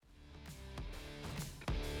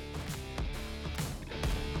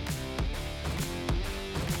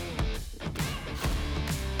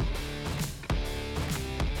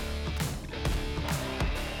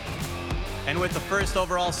And with the first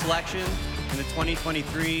overall selection in the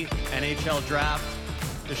 2023 NHL Draft,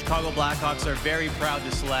 the Chicago Blackhawks are very proud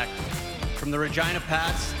to select from the Regina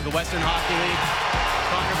Pats, the Western Hockey League,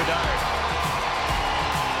 Connor Bedard.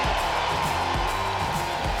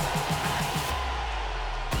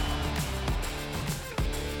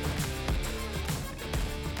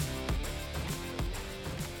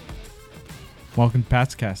 Welcome to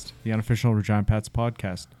PatsCast, the unofficial Regina Pats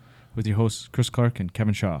podcast, with your hosts Chris Clark and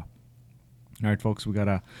Kevin Shaw. All right, folks, we got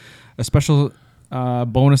a special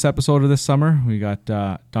bonus episode of this summer. We got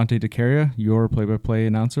Dante Caria, your play-by-play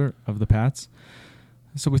announcer of the Pats.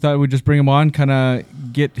 So we thought we'd just bring him on, kind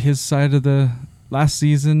of get his side of the last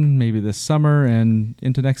season, maybe this summer, and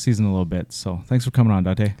into next season a little bit. So thanks for coming on,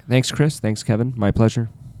 Dante. Thanks, Chris. Thanks, Kevin. My pleasure.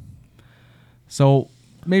 So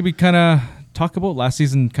maybe kind of talk about last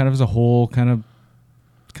season kind of as a whole, kind of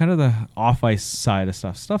the off-ice side of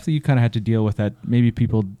stuff that you kind of had to deal with that maybe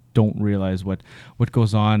people don't realize what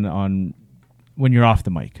goes on when you're off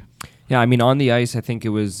the mic. Yeah, I mean, on the ice, I think it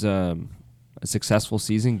was a successful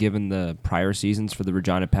season given the prior seasons for the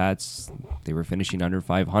Regina Pats. They were finishing under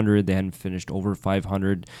 500. They hadn't finished over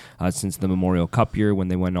 500 since the Memorial Cup year when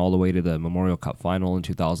they went all the way to the Memorial Cup final in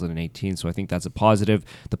 2018. So I think that's a positive.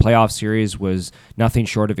 The playoff series was nothing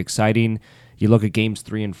short of exciting. You look at games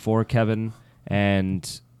 3 and 4, Kevin,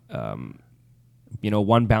 and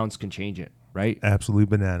one bounce can change it, right? Absolutely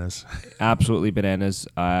bananas. Absolutely bananas.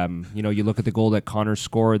 You look at the goal that Connor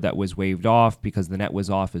scored that was waved off because the net was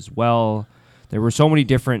off as well. There were so many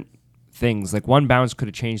different things. Like one bounce could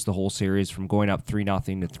have changed the whole series from going up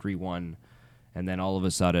 3-0 to 3-1, and then all of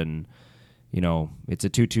a sudden, it's a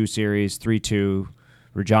 2-2 series, 3-2.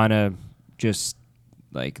 Regina just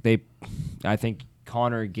I think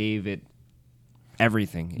Connor gave it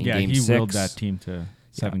everything in game 6. Yeah, he willed that team to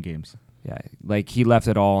 7 games. Yeah, like he left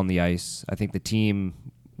it all on the ice. I think the team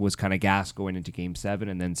was kind of gassed going into Game 7,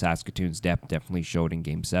 and then Saskatoon's depth definitely showed in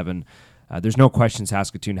Game 7. There's no question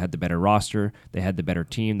Saskatoon had the better roster. They had the better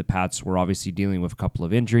team. The Pats were obviously dealing with a couple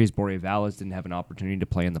of injuries. Borevalis didn't have an opportunity to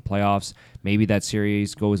play in the playoffs. Maybe that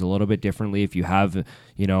series goes a little bit differently if you have,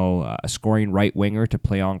 a scoring right winger to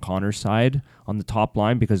play on Connor's side on the top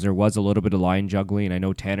line, because there was a little bit of line juggling. I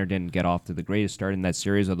know Tanner didn't get off to the greatest start in that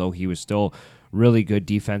series, although he was still really good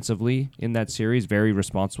defensively in that series. Very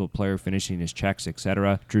responsible player, finishing his checks,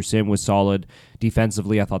 etc. Drew Sim was solid.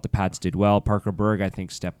 Defensively, I thought the Pats did well. Parker Berg, I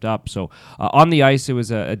think, stepped up. So on the ice, it was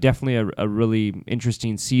definitely a really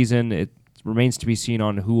interesting season. It remains to be seen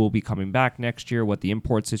on who will be coming back next year, what the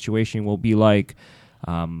import situation will be like,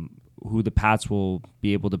 who the Pats will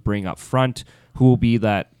be able to bring up front, who will be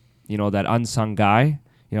that unsung guy,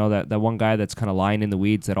 that one guy that's kind of lying in the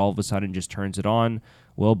weeds that all of a sudden just turns it on.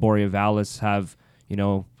 Will Borevalis have,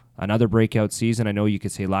 another breakout season? I know you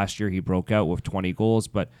could say last year he broke out with 20 goals,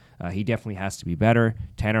 but he definitely has to be better.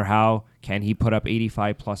 Tanner Howe, can he put up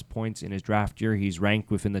 85-plus points in his draft year? He's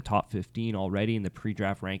ranked within the top 15 already in the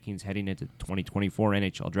pre-draft rankings heading into 2024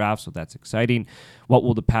 NHL draft, so that's exciting. What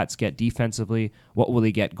will the Pats get defensively? What will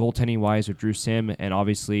they get goaltending-wise with Drew Sim? And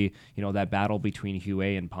obviously, that battle between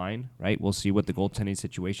Huey and Pine, right? We'll see what the goaltending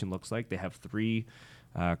situation looks like. They have 3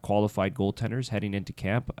 qualified goaltenders heading into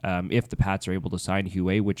camp. If the Pats are able to sign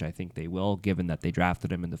Huey, which I think they will, given that they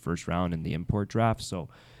drafted him in the first round in the import draft. So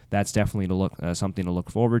that's definitely something to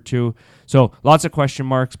look forward to. So lots of question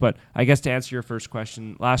marks, but I guess to answer your first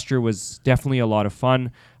question, last year was definitely a lot of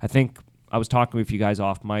fun. I think I was talking with you guys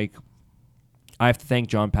off mic. I have to thank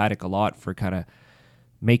John Paddock a lot for kind of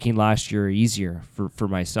making last year easier for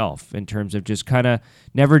myself in terms of just kind of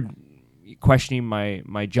never questioning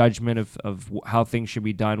my judgment of how things should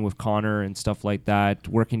be done with Connor and stuff like that,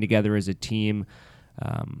 working together as a team.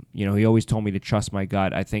 He always told me to trust my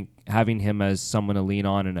gut. I think having him as someone to lean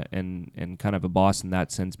on and kind of a boss in that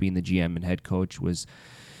sense, being the GM and head coach, was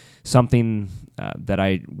something that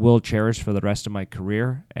I will cherish for the rest of my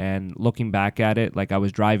career. And looking back at it, like I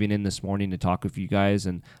was driving in this morning to talk with you guys,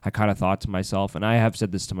 and I kind of thought to myself, and I have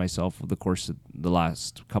said this to myself over the course of the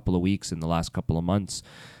last couple of weeks and the last couple of months,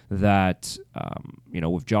 that,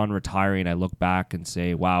 with John retiring, I look back and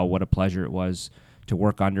say, wow, what a pleasure it was to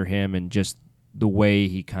work under him, and just the way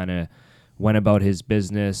he kind of went about his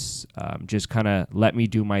business, just kind of let me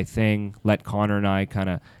do my thing, let Connor and I kind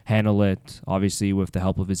of handle it, obviously with the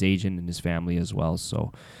help of his agent and his family as well.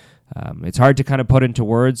 So it's hard to kind of put into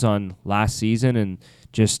words on last season and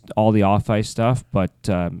just all the off-ice stuff, but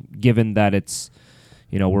given that it's,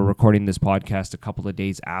 we're recording this podcast a couple of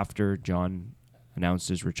days after John announced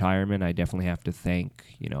his retirement, I definitely have to thank,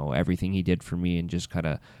 everything he did for me and just kind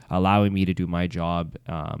of allowing me to do my job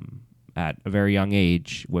at a very young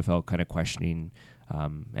age without kind of questioning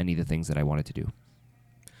any of the things that I wanted to do.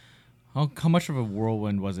 How much of a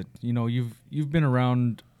whirlwind was it? You know, you've been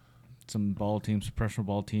around some ball teams, professional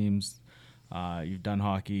ball teams. You've done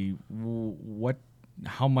hockey.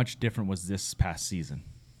 How much different was this past season?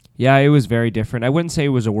 Yeah, it was very different. I wouldn't say it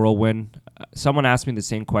was a whirlwind. Someone asked me the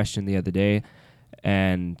same question the other day,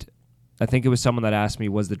 and I think it was someone that asked me,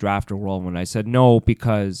 was the draft a whirlwind? I said no,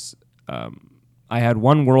 because I had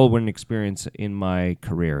one whirlwind experience in my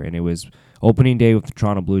career, and it was opening day with the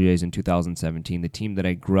Toronto Blue Jays in 2017, the team that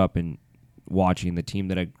I grew up in watching, the team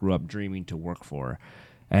that I grew up dreaming to work for.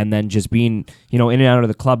 And then just being, in and out of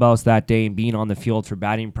the clubhouse that day and being on the field for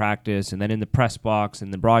batting practice and then in the press box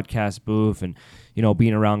and the broadcast booth and,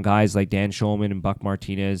 being around guys like Dan Shulman and Buck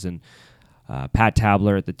Martinez and Pat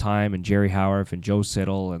Tabler at the time and Jerry Howarth and Joe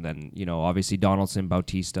Siddle and then, obviously Donaldson,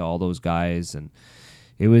 Bautista, all those guys. And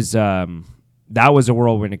it was, that was a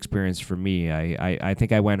whirlwind experience for me. I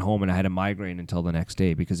think I went home and I had a migraine until the next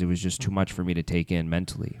day because it was just too much for me to take in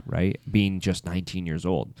mentally, right? Being just 19 years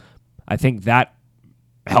old. I think that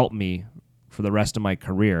help me for the rest of my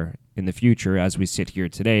career in the future as we sit here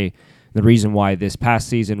today. The reason why this past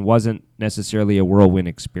season wasn't necessarily a whirlwind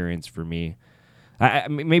experience for me.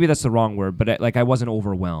 Maybe that's the wrong word, but I wasn't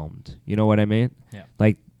overwhelmed. You know what I mean? Yeah.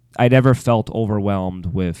 Like I never felt overwhelmed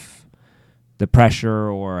with the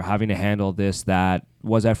pressure or having to handle this, that.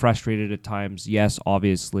 Was I frustrated at times? Yes,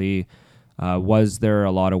 obviously. Was there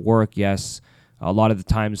a lot of work? Yes. A lot of the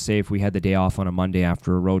times, say if we had the day off on a Monday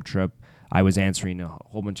after a road trip, I was answering a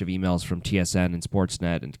whole bunch of emails from TSN and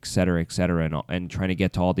Sportsnet and et cetera, and trying to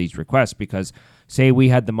get to all these requests because, say, we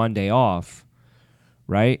had the Monday off,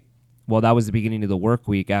 right? Well, that was the beginning of the work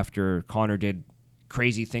week after Connor did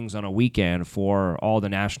crazy things on a weekend for all the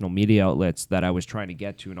national media outlets that I was trying to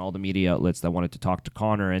get to and all the media outlets that wanted to talk to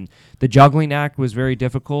Connor. And the juggling act was very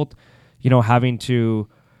difficult, having to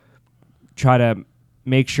try to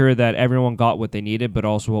make sure that everyone got what they needed, but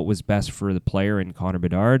also what was best for the player in Connor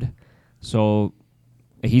Bedard. So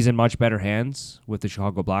he's in much better hands with the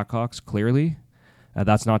Chicago Blackhawks, clearly.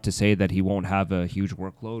 That's not to say that he won't have a huge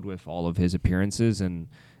workload with all of his appearances and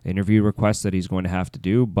interview requests that he's going to have to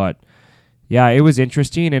do. But, yeah, it was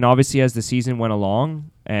interesting. And obviously as the season went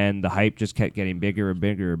along and the hype just kept getting bigger and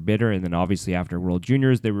bigger and bigger, and then obviously after World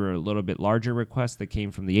Juniors, there were a little bit larger requests that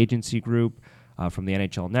came from the agency group, from the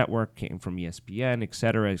NHL Network, came from ESPN, et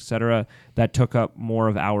cetera, that took up more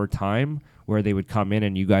of our time, where they would come in,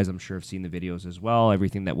 and you guys I'm sure have seen the videos as well,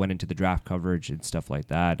 everything that went into the draft coverage and stuff like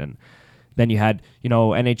that. And then you had,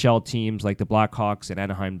 NHL teams like the Blackhawks and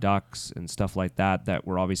Anaheim Ducks and stuff like that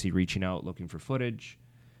were obviously reaching out looking for footage,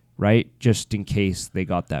 right, just in case they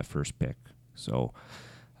got that first pick. So,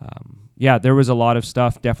 there was a lot of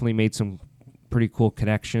stuff, definitely made some pretty cool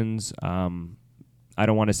connections. I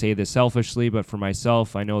don't want to say this selfishly, but for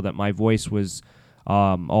myself, I know that my voice was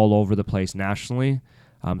all over the place nationally.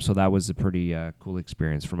 So that was a pretty cool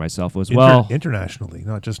experience for myself as well. Internationally,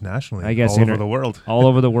 not just nationally. I guess all over the world. All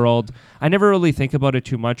over the world. I never really think about it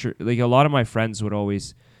too much. Like a lot of my friends would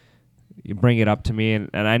always bring it up to me, and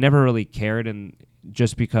I never really cared. And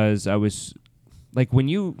just because I was like, when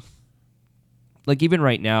you, like even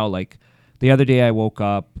right now, like the other day I woke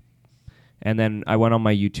up and then I went on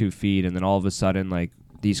my YouTube feed, and then all of a sudden, like,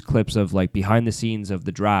 these clips of like behind the scenes of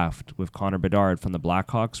the draft with Connor Bedard from the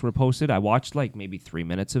Blackhawks were posted. I watched like maybe 3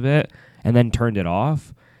 minutes of it and then turned it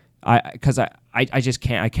off. Because I just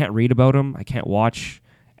can't. I can't read about him. I can't watch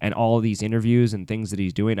and all of these interviews and things that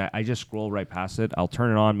he's doing. I just scroll right past it. I'll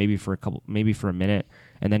turn it on maybe for a minute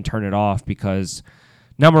and then turn it off because,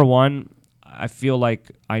 number one, I feel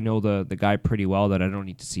like I know the guy pretty well, that I don't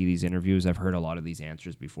need to see these interviews. I've heard a lot of these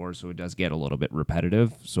answers before, so it does get a little bit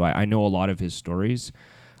repetitive. So I know a lot of his stories.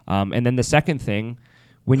 And then the second thing,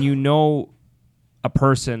 when you know a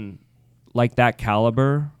person like that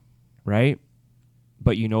caliber, right,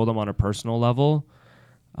 but you know them on a personal level,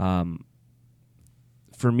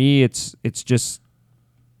 for me, it's just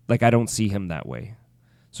like I don't see him that way.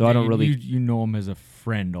 So I don't really... You know him as a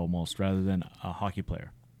friend almost rather than a hockey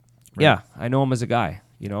player. Right? Yeah, I know him as a guy,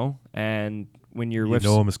 and when you're with... You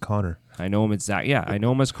know him as Connor. I know him as Zach. Yeah, I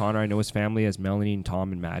know him as Connor. I know his family as Melanie and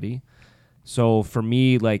Tom and Maddie. So for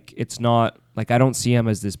me, like, it's not... Like, I don't see him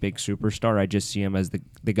as this big superstar. I just see him as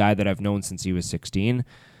the guy that I've known since he was 16.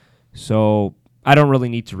 So I don't really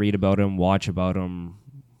need to read about him, watch about him,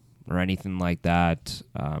 or anything like that.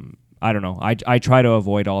 I don't know. I try to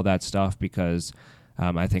avoid all that stuff because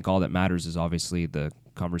I think all that matters is obviously the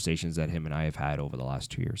conversations that him and I have had over the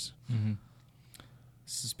last 2 years. Mm-hmm.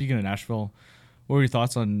 Speaking of Nashville, what were your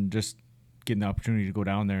thoughts on just getting the opportunity to go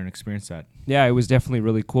down there and experience that? Yeah, it was definitely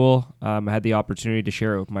really cool. I had the opportunity to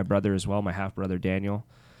share it with my brother as well, my half-brother Daniel.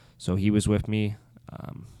 So he was with me.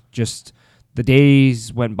 Just the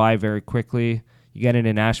days went by very quickly. You get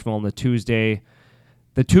into Nashville on the Tuesday.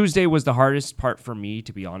 The Tuesday was the hardest part for me,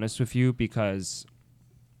 to be honest with you, because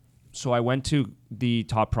so I went to the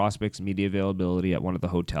Top Prospects media availability at one of the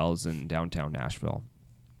hotels in downtown Nashville.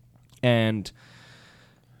 And,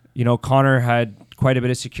 you know, Connor had quite a bit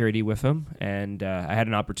of security with him, and I had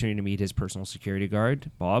an opportunity to meet his personal security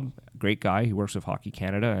guard, Bob, great guy. He works with Hockey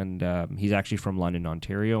Canada, and he's actually from London,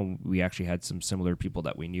 Ontario. And we actually had some similar people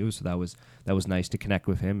that we knew, so that was nice to connect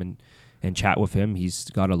with him and chat with him. He's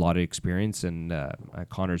got a lot of experience, and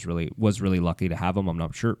Connor's was really lucky to have him. I'm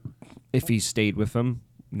not sure if he stayed with him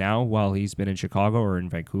now while he's been in Chicago or in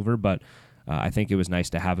Vancouver, but I think it was nice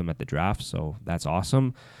to have him at the draft, so that's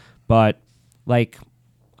awesome. But, like,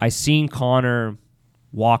 I seen Connor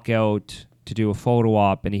walk out to do a photo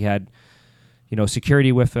op, and he had, you know,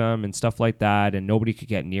 security with him and stuff like that, and nobody could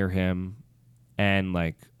get near him. And,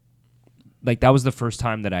 like that was the first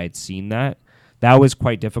time that I had seen that. That was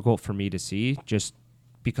quite difficult for me to see, just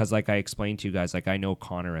because, like I explained to you guys, like, I know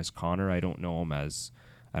Connor as Connor. I don't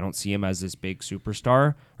see him as this big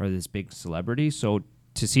superstar or this big celebrity. So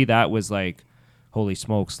to see that was like, holy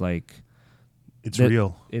smokes, like, it's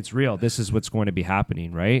real. It's real. This is what's going to be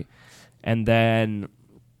happening, right? And then,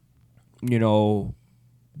 you know,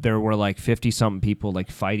 there were like 50-something people like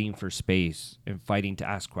fighting for space and fighting to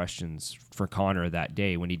ask questions for Connor that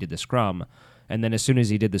day when he did the scrum. And then as soon as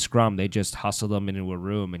he did the scrum, they just hustled him into a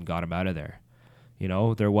room and got him out of there. You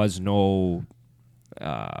know, there was no,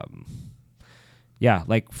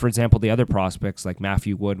 like, for example, the other prospects, like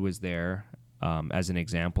Matthew Wood was there as an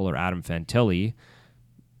example, or Adam Fantilli.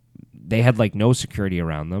 They had like no security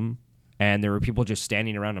around them. And there were people just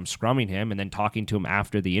standing around him, scrumming him, and then talking to him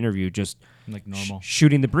after the interview, just like normal,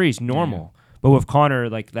 shooting the breeze, normal. Yeah. But with Connor,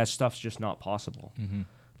 like, that stuff's just not possible. Mm-hmm.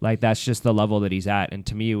 Like, that's just the level that he's at. And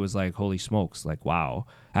to me, it was like, holy smokes, like, wow.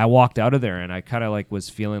 I walked out of there, and I kind of like was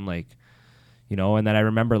feeling like, you know. And then I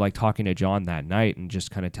remember like talking to John that night and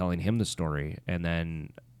just kind of telling him the story. And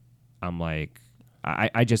then I'm like,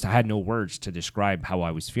 I had no words to describe how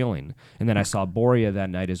I was feeling. And then I saw Boria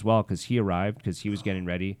that night as well, because he arrived, because he was getting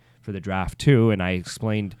ready for the draft too. And I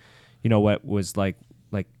explained, you know, what was like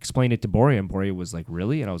explained it to Boria, and Boria was like,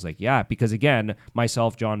 really? And I was like, yeah, because again,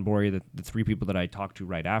 myself, John, Boria, the three people that I talked to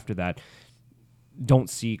right after that don't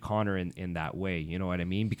see Connor in that way. You know what I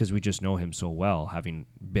mean? Because we just know him so well, having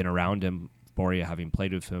been around him, Boria having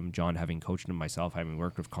played with him, John having coached him, myself having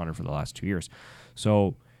worked with Connor for the last 2 years.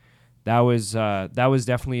 So that was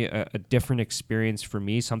definitely a different experience for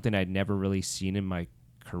me, something I'd never really seen in my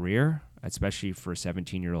career, especially for a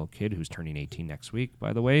 17-year-old kid who's turning 18 next week,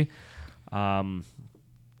 by the way.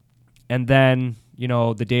 And then, you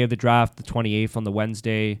know, the day of the draft, the 28th on the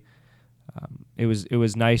Wednesday, it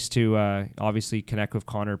was nice to obviously connect with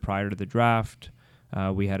Connor prior to the draft.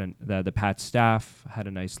 We had the Pat staff had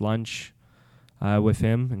a nice lunch with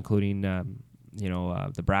him, including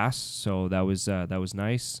the brass. So that was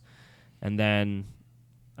nice. And then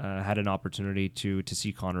had an opportunity to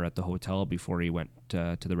see Connor at the hotel before he went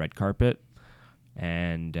to the red carpet.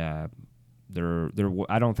 And I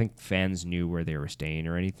don't think fans knew where they were staying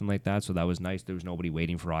or anything like that. So that was nice. There was nobody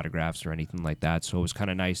waiting for autographs or anything like that. So it was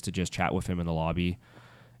kind of nice to just chat with him in the lobby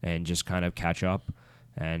and just kind of catch up.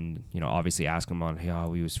 And, you know, obviously ask him on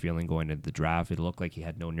how he was feeling going into the draft. It looked like he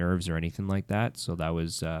had no nerves or anything like that. So that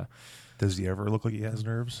was... Does he ever look like he has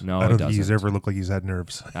nerves? No, I don't think he's ever looked like he's had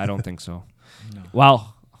nerves. I don't think so. No.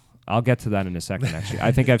 Well, I'll get to that in a second, actually.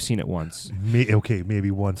 I think I've seen it once.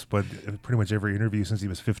 Maybe once, but pretty much every interview since he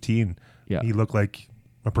was 15, he looked like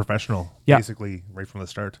a professional, basically, right from the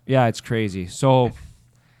start. Yeah, it's crazy. So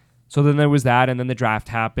then there was that, and then the draft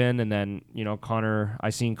happened, and then, you know,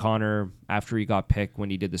 I seen Connor after he got picked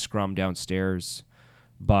when he did the scrum downstairs.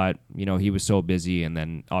 But, you know, he was so busy, and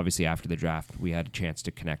then obviously after the draft, we had a chance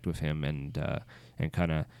to connect with him and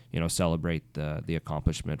kind of, you know, celebrate the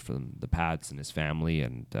accomplishment for the Pats and his family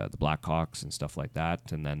and the Blackhawks and stuff like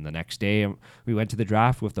that. And then the next day, we went to the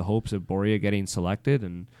draft with the hopes of Boria getting selected,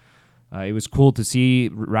 and it was cool to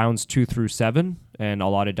see rounds 2 through 7, and a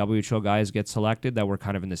lot of WHL guys get selected that were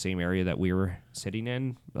kind of in the same area that we were sitting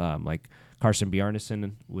in. Like Carson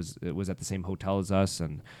Bjarnason was at the same hotel as us,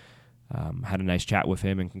 and had a nice chat with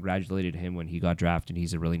him and congratulated him when he got drafted.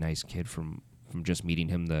 He's a really nice kid from just meeting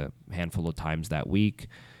him the handful of times that week.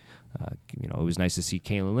 You know, it was nice to see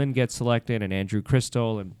Kaylin Lynn get selected and Andrew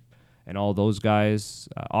Crystal and all those guys.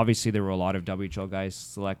 Obviously, there were a lot of WHL guys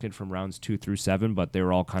selected from rounds 2 through 7, but they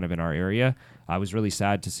were all kind of in our area. I was really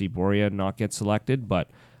sad to see Boria not get selected,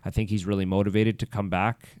 but I think he's really motivated to come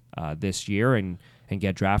back this year and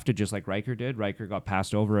get drafted just like Riker did. Riker got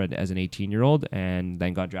passed over as an 18-year-old and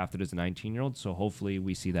then got drafted as a 19-year-old. So hopefully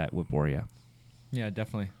we see that with Boria. Yeah,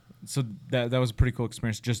 definitely. So that was a pretty cool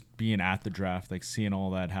experience, just being at the draft, like seeing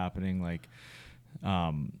all that happening, like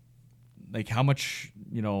how much,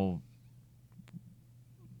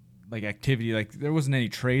 like activity, like there wasn't any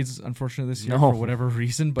trades unfortunately this year for whatever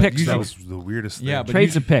reason, but Picks, that was the weirdest thing. Yeah, but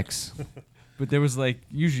trades and picks. But there was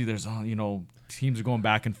usually there's teams are going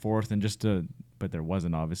back and forth and but there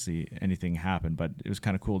wasn't obviously anything happened, but it was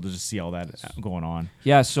kind of cool to just see all that going on.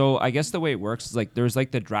 Yeah, so I guess the way it works is there's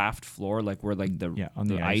the draft floor, where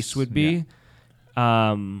the ice would be.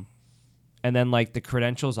 Yeah. And then the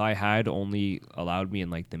credentials I had only allowed me in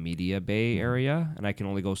the media bay area, and I can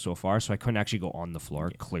only go so far, so I couldn't actually go on the floor,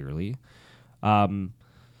 clearly.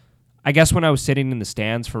 I guess when I was sitting in the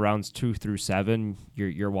stands for rounds 2 through 7,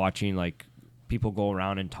 you're watching people go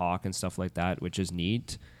around and talk and stuff like that, which is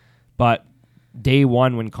neat. But day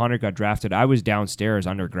 1 when Connor got drafted, I was downstairs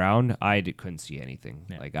underground. I couldn't see anything.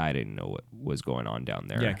 Yeah. I didn't know what was going on down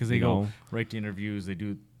there. Yeah, because they go right to interviews. They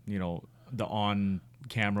do the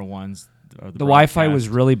on-camera ones. The Wi-Fi was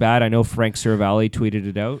really bad. I know Frank Cervalli tweeted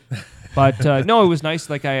it out. But no, it was nice.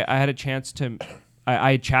 I had a chance to...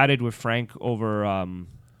 I chatted with Frank over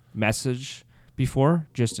message before,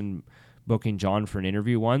 just in booking John for an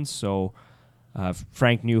interview once. So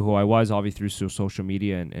Frank knew who I was, obviously through social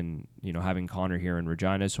media and having Connor here in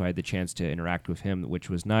Regina. So I had the chance to interact with him, which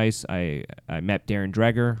was nice. I met Darren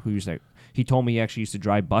Dreger, who's he told me he actually used to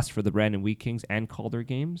drive bus for the Brandon Wheat Kings and call their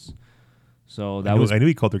games. So I knew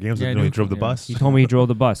he called their games. I didn't know he drove the bus. He told me he drove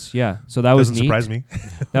the bus. Yeah, so that was neat. Doesn't surprise me.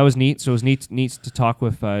 That was neat. So it was neat to talk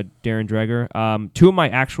with Darren Dreger. 2 of my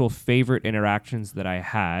actual favorite interactions that I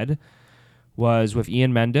had was with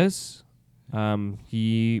Ian Mendes.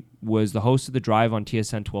 He was the host of the Drive on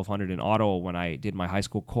TSN 1200 in Ottawa when I did my high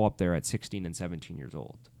school co-op there at 16 and 17 years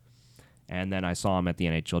old. And then I saw him at the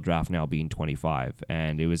NHL draft now being 25.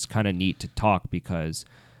 And it was kind of neat to talk because...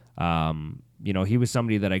 he was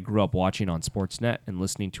somebody that I grew up watching on Sportsnet and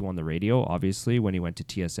listening to on the radio, obviously, when he went to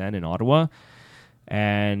TSN in Ottawa.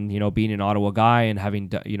 And, being an Ottawa guy and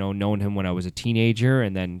having, known him when I was a teenager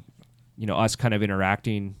and then, us kind of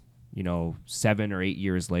interacting, 7 or 8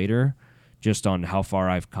 years later, just on how far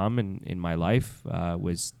I've come in my life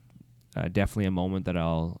was definitely a moment that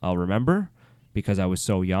I'll remember because I was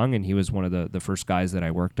so young and he was one of the first guys that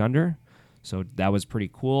I worked under. So that was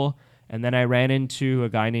pretty cool. And then I ran into a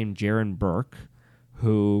guy named Jaron Burke,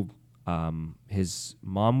 who his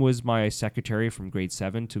mom was my secretary from grade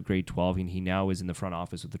 7 to grade 12, and he now is in the front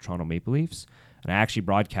office with the Toronto Maple Leafs. And I actually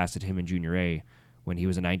broadcasted him in Junior A when he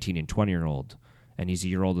was a 19 and 20-year-old, and he's a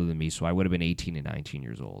year older than me, so I would have been 18 and 19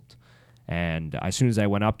 years old. And as soon as I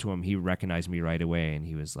went up to him, he recognized me right away, and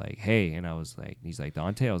he was like, "Hey," and I was like, he's like,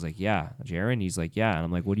 "Dante?" I was like, "Yeah." "Jaron?" He's like, "Yeah." And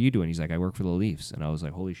I'm like, "What are you doing?" He's like, "I work for the Leafs." And I was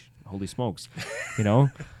like, holy smokes,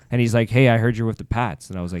 And he's like, "Hey, I heard you're with the Pats."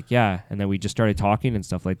 And I was like, "Yeah." And then we just started talking and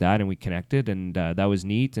stuff like that, and we connected, and that was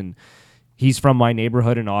neat. And he's from my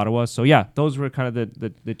neighborhood in Ottawa. So, yeah, those were kind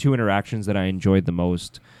of the 2 interactions that I enjoyed the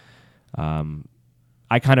most.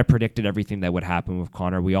 I kind of predicted everything that would happen with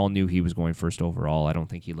Connor. We all knew he was going first overall. I don't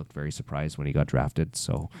think he looked very surprised when he got drafted.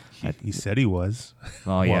 So he said he was.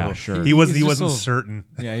 Oh yeah, sure. He wasn't certain.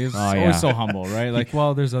 Yeah, he was always so humble, right?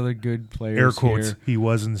 There's other good players. Air quotes. Here. He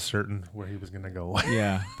wasn't certain where he was going to go.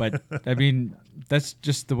 Yeah, but I mean, that's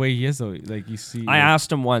just the way he is, though. You see. I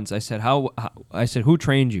asked him once. I said, who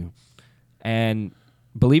trained you? And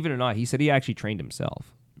believe it or not, he said he actually trained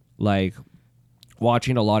himself.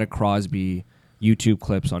 Watching a lot of Crosby YouTube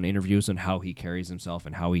clips on interviews and how he carries himself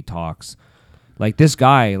and how he talks. This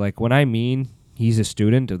guy, when I mean he's a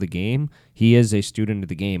student of the game, he is a student of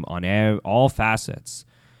the game on all facets.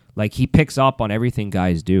 He picks up on everything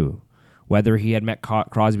guys do, whether he had met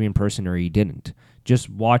Crosby in person or he didn't. Just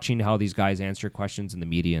watching how these guys answer questions in the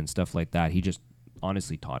media and stuff like that, he just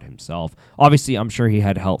honestly taught himself. Obviously, I'm sure he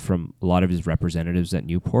had help from a lot of his representatives at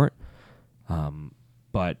Newport,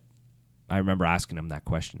 but I remember asking him that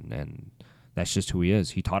question, and that's just who he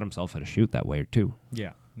is. He taught himself how to shoot that way, too.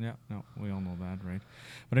 Yeah. No, we all know that, right?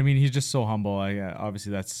 But, I mean, he's just so humble.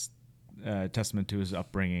 Obviously, that's a testament to his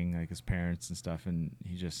upbringing, his parents and stuff, and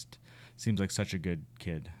he just seems like such a good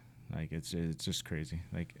kid. It's just crazy.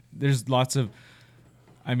 There's lots of,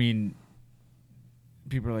 I mean,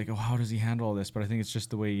 people are like, "Oh, how does he handle all this?" But I think it's just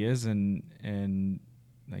the way he is, and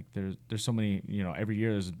there's so many, every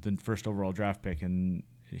year there's the first overall draft pick, and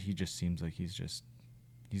he just seems like he's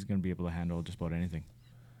going to be able to handle just about anything.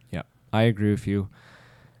 Yeah, I agree with you.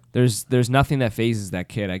 There's nothing that phases that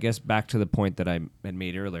kid. I guess back to the point that I had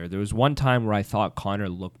made earlier, there was one time where I thought Connor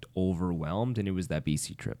looked overwhelmed, and it was that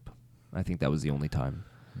BC trip. I think that was the only time.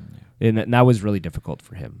 Yeah. And that was really difficult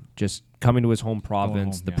for him. Just coming to his home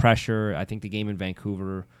province, the pressure. I think the game in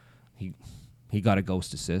Vancouver, he He got a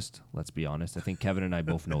ghost assist, let's be honest. I think Kevin and I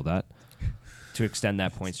both know that, to extend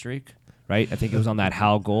that point streak, right? I think it was on that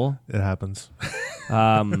Hal goal. It happens.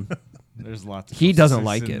 There's lots of He doesn't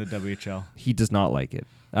like in it. the WHL. He does not like it.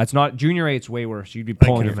 That's not Junior A. It's way worse. You'd be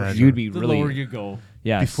pulling it. imagine. You'd be The really lower you go.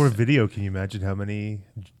 yes. Before video, can you imagine how many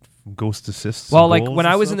ghost assists? Well, and like goals when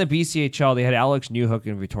and I was stuff? in the BCHL, they had Alex Newhook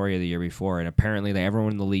in Victoria the year before, and apparently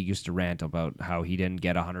everyone in the league used to rant about how he didn't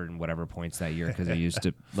get 100 and whatever points that year because he used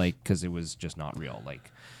to because it was just not real.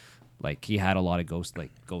 Like he had a lot of ghost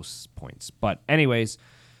points. But anyways,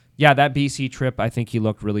 yeah, that BC trip, I think he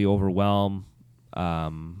looked really overwhelmed.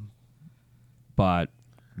 But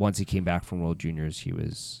once he came back from World Juniors, he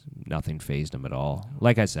was nothing fazed him at all.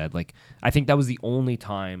 Like I said, I think that was the only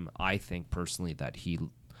time I think personally that he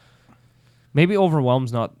maybe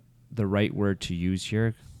overwhelm's not the right word to use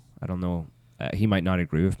here. I don't know. He might not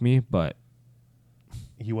agree with me, but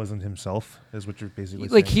he wasn't himself, is what you're basically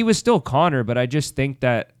like saying. he was still Connor, but I just think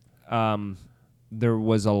that there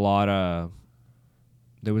was a lot of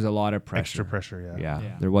pressure. Extra pressure, Yeah,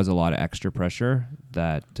 Yeah. there was a lot of extra pressure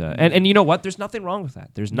that, and you know what? There's nothing wrong with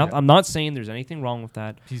that. There's not. Yeah. I'm not saying there's anything wrong with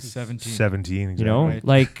that. He's 17. 17, exactly. You know, Right.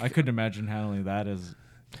 like I couldn't imagine handling that as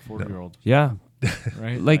a 40-year-old. yeah,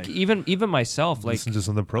 Right? like even myself, like Listen to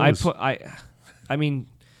some of the pros. I mean,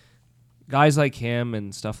 guys like him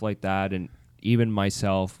and stuff like that, and even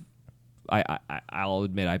myself, I'll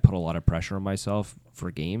admit I put a lot of pressure on myself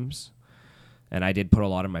for games. And I did put a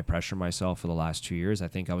lot of my pressure on myself for the last 2 years. I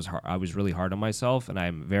think I was really hard on myself, and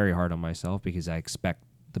I'm very hard on myself because I expect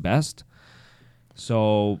the best.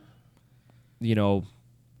 So, you know,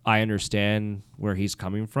 I understand where he's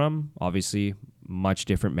coming from. Obviously, much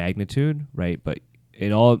different magnitude, right? But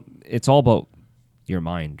it's all about your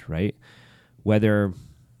mind, right? Whether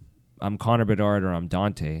I'm Connor Bedard or I'm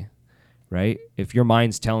Dante, right? If your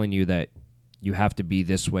mind's telling you that you have to be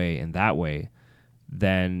this way and that way,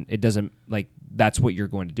 then it doesn't, that's what you're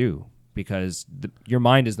going to do, because your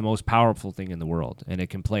mind is the most powerful thing in the world, and it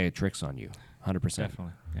can play tricks on you 100%.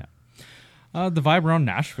 Definitely, yeah. The vibe around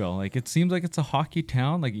Nashville, it seems like it's a hockey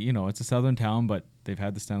town. It's a southern town, but they've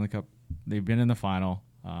had the Stanley Cup. They've been in the final.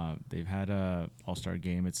 They've had a All-Star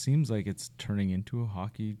game. It seems like it's turning into a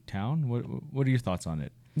hockey town. What are your thoughts on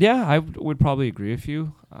it? Yeah, I would probably agree with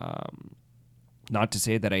you. Not to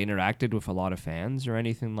say that I interacted with a lot of fans or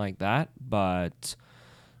anything like that, but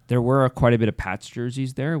there were quite a bit of Pats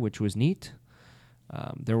jerseys there, which was neat.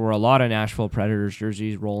 There were a lot of Nashville Predators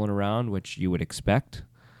jerseys rolling around, which you would expect.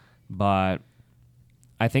 But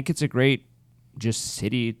I think it's a great just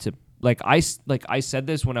city to I said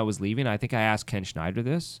this when I was leaving. I think I asked Ken Schneider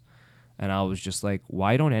this, and I was just like,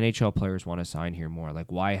 why don't NHL players want to sign here more?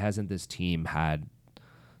 Why hasn't this team had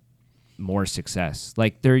more success?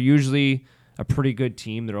 They're usually a pretty good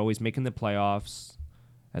team. They're always making the playoffs,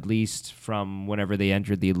 at least from whenever they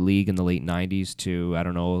entered the league in the late 90s to, I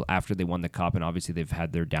don't know, after they won the Cup. And obviously they've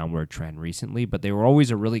had their downward trend recently, but they were always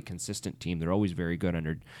a really consistent team. They're always very good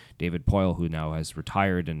under David Poyle, who now has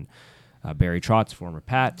retired, and Barry Trotz, former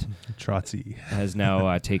Pat, Trotzy, has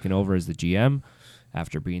now taken over as the GM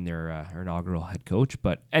after being their inaugural head coach.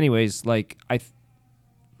 But anyways,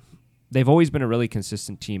 they've always been a really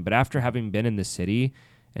consistent team. But after having been in the city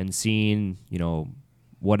and seeing,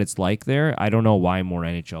 what it's like there, I don't know why more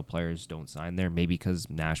NHL players don't sign there. Maybe because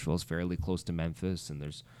Nashville is fairly close to Memphis and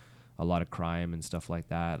there's a lot of crime and stuff like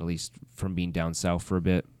that, at least from being down south for a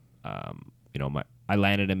bit. I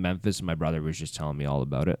landed in Memphis and my brother was just telling me all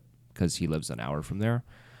about it because he lives an hour from there.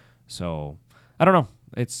 So I don't know.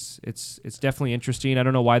 It's definitely interesting. I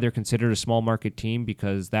don't know why they're considered a small market team,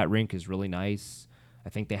 because that rink is really nice. I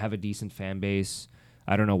think they have a decent fan base.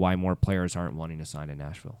 I don't know why more players aren't wanting to sign in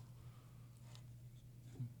Nashville.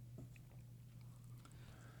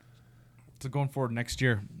 So going forward next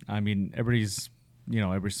year, I mean, everybody's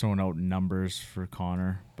throwing out numbers for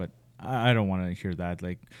Connor, but I don't want to hear that.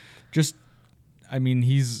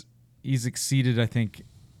 He's exceeded, I think,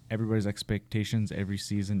 everybody's expectations every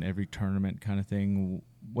season, every tournament kind of thing.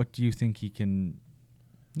 What do you think he can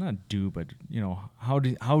not do, but how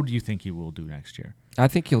do you think he will do next year? I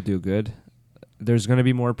think he'll do good. There's going to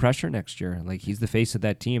be more pressure next year. He's the face of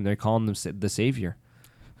that team. They're calling him the savior,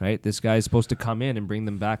 right? This guy is supposed to come in and bring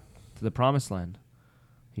them back to the promised land.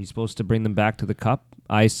 He's supposed to bring them back to the Cup.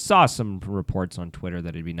 I saw some reports on Twitter that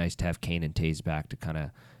it'd be nice to have Kane and Taze back to kind of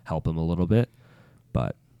help him a little bit,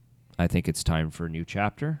 but I think it's time for a new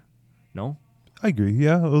chapter. No? I agree.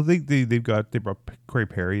 Yeah. Well, they brought Corey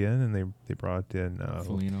Perry in, and they brought in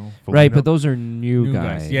Foligno. Right, but those are new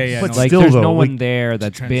guys. Yeah, yeah. But no, still, there's though, no one there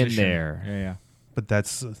that's been transition. there. Yeah. But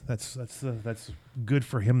that's good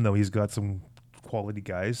for him, though. He's got some quality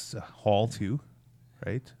guys. Hall too,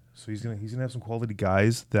 right? So he's gonna have some quality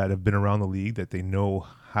guys that have been around the league that they know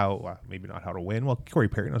how, maybe not how to win. Well, Corey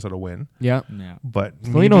Perry knows how to win. Yeah. But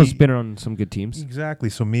Foligno's been on some good teams. Exactly.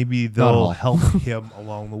 So maybe they'll help him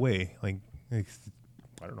along the way. Like I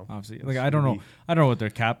don't know. Obviously, like I don't know what their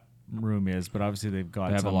cap room is, but obviously they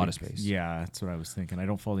have a lot of space. Yeah, that's what I was thinking. I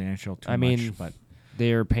don't follow the NHL too I mean, much, but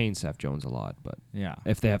they're paying Seth Jones a lot. But yeah,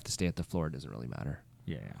 if they have to stay at the floor, it doesn't really matter.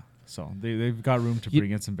 Yeah. So they've got room to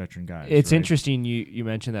bring in some veteran guys. It's right? interesting you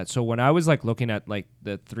mentioned that. So when I was like looking at like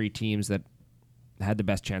the three teams that had the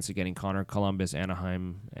best chance of getting Connor, Columbus,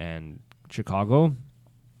 Anaheim, and Chicago,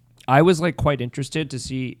 I was like quite interested to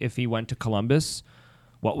see if he went to Columbus,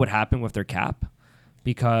 what would happen with their cap,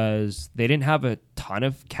 because they didn't have a ton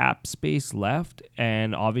of cap space left,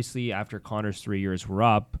 and obviously after Connor's 3 years were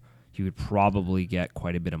up, he would probably get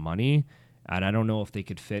quite a bit of money, and I don't know if they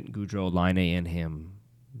could fit Gaudreau, Laine, and him.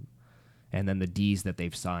 And then the Ds that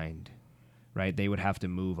they've signed, right? They would have to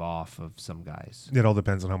move off of some guys. It all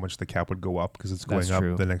depends on how much the cap would go up because it's going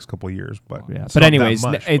up the next couple of years. But yeah. But anyways,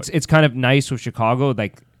 it's kind of nice with Chicago.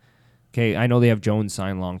 Like, okay, I know they have Jones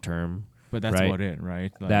signed long term, but that's about it,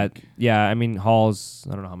 right? Like I mean, Hall's.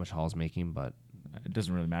 I don't know how much Hall's making, but it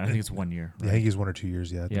doesn't really matter. I think it's 1 year. Right? Yeah, I think he's 1 or 2 years.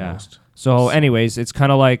 Yeah, at the most. So, anyways, it's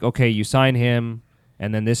kind of like, okay, you sign him.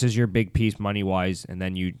 And then this is your big piece money-wise, and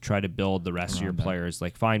then you try to build the rest of your players.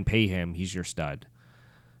 Like, fine, pay him. He's your stud.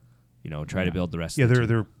 Try to build the rest of the team.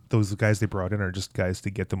 They're those guys they brought in are just guys to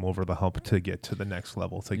get them over the hump to get to the next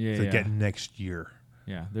level, to get next year.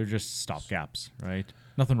 Yeah, they're just stopgaps, right?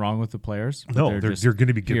 Nothing wrong with the players. No, they're going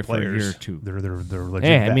to be good players. For a year or two. They're legit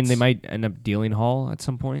vets. I mean, they might end up dealing Hall at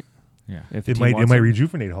some point. Yeah, if it might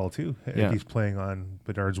rejuvenate Hall too. If he's playing on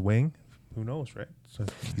Bedard's wing. Who knows, right? So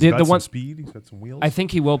he's got some speed. He's got some wheels. I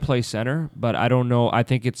think he will play center, but I don't know. I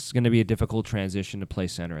think it's going to be a difficult transition to play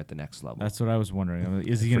center at the next level. That's what I was wondering.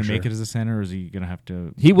 Is he going to make it as a center, or is he going to have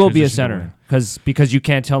to? He will be a center because you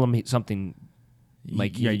can't tell him something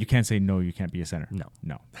like you can't say no. You can't be a center.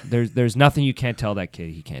 No. There's nothing you can't tell that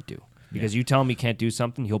kid he can't do. Because you tell him he can't do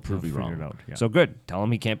something, he'll prove you wrong. So good. Tell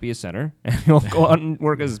him he can't be a center, and he'll go out and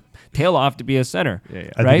work his tail off to be a center.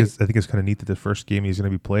 I think it's kind of neat that the first game he's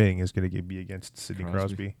going to be playing is going to be against Sidney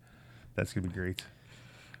Crosby. That's going to be great.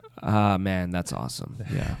 Man, that's awesome.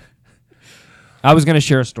 Yeah. I was going to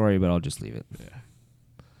share a story, but I'll just leave it. Yeah.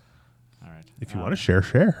 All right. If you want to share.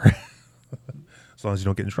 As long as you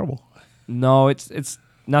don't get in trouble. No, it's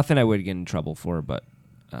nothing I would get in trouble for, but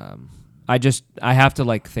I have to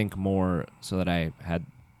like think more so that I had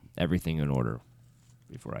everything in order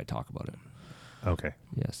before I talk about it. Okay.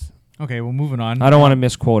 Yes. Okay. Well, moving on. I don't want to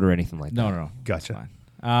misquote or anything like that. No. Gotcha.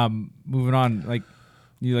 Moving on. Like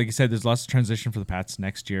you said, there's lots of transition for the Pats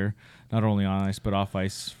next year, not only on ice but off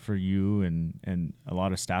ice for you, and a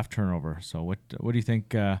lot of staff turnover. So what do you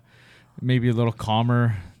think? Maybe a little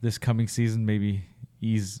calmer this coming season. Maybe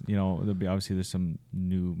ease, there'll be obviously there's some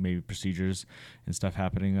new maybe procedures and stuff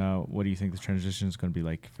happening. What do you think the transition is going to be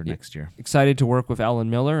like for next year? Excited to work with Alan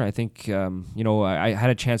Miller. I think, I had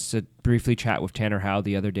a chance to briefly chat with Tanner Howe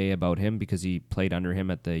the other day about him because he played under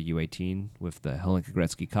him at the U18 with the Helenka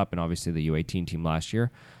Gretzky Cup and obviously the U18 team last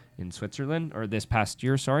year in Switzerland, or this past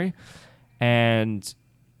year, sorry. And,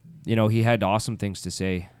 he had awesome things to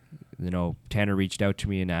say. Tanner reached out to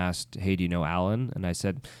me and asked, hey, do you know Alan? And I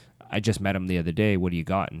said, I just met him the other day. What do you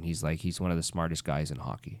got? And he's like, he's one of the smartest guys in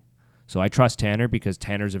hockey. So I trust Tanner because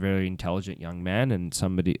Tanner's a very intelligent young man and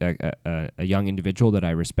somebody, a young individual that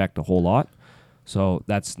I respect a whole lot. So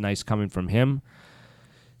that's nice coming from him.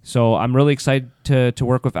 So I'm really excited to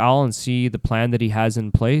work with Al and see the plan that he has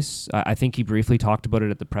in place. I think he briefly talked about it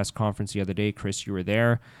at the press conference the other day. Chris, you were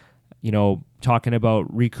there. Talking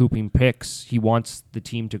about recouping picks. He wants the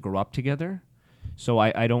team to grow up together. So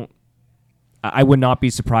I would not be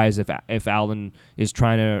surprised if Allen is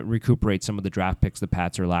trying to recuperate some of the draft picks the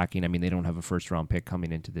Pats are lacking. I mean, they don't have a first-round pick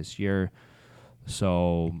coming into this year.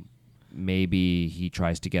 So maybe he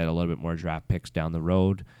tries to get a little bit more draft picks down the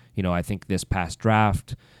road. I think this past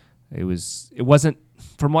draft, it wasn't,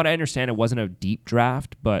 from what I understand, it wasn't a deep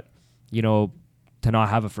draft, but, to not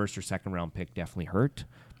have a first or second round pick definitely hurt.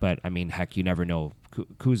 But, I mean, heck, you never know.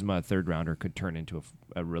 Kuzma, a third rounder, could turn into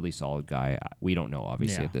a really solid guy. We don't know,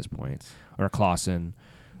 obviously, at this point. Or Clausen,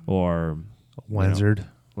 or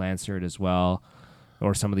Lansard as well,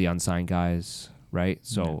 or some of the unsigned guys, right?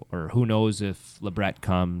 So, or who knows if LeBret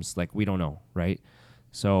comes? Like, we don't know, right?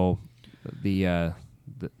 So, the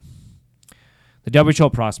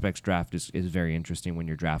WHL prospects draft is very interesting when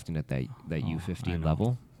you're drafting at that U15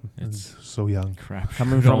 level. It's so young. Crap.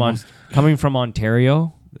 Coming from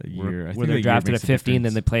Ontario, where they're drafted at 15,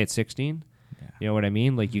 then they play at 16. Yeah. You know what I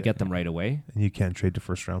mean? Like, you get them right away. And you can't trade to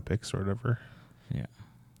first round picks or whatever. Yeah.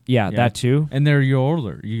 Yeah, that too. And they're your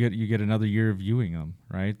older. You get another year of viewing them,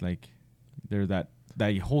 right? Like they're that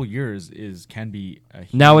whole year can be a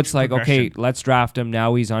huge now it's like, okay, progression. let's draft him.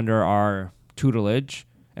 Now he's under our tutelage,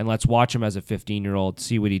 and let's watch him as a 15-year-old,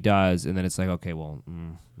 see what he does, and then it's like, okay, well,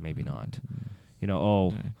 maybe not. You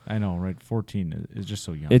know, I know, right? 14 is just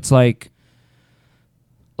so young. It's like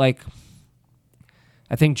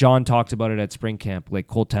I think John talked about it at spring camp, like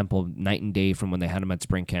Cole Temple, night and day from when they had him at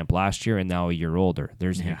spring camp last year and now a year older.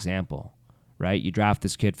 There's an example, right? You draft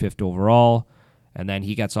this kid 5th overall, and then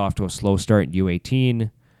he gets off to a slow start in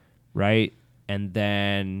U18, right? And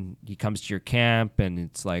then he comes to your camp, and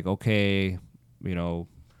it's like, okay, you know,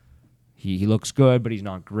 he looks good, but he's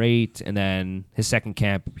not great. And then his second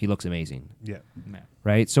camp, he looks amazing. Yeah.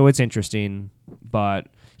 Right? So it's interesting. But,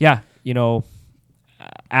 yeah, you know,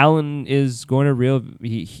 Allen is going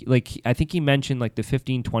to I think he mentioned like the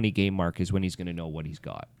 15-20 game mark is when he's going to know what he's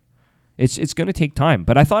got. It's going to take time.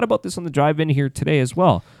 But I thought about this on the drive in here today as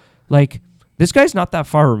well. Like, this guy's not that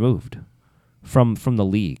far removed from the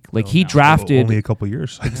league. Like, he drafted only a couple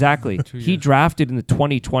years. Exactly. He drafted in the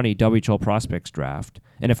 2020 WHL prospects draft.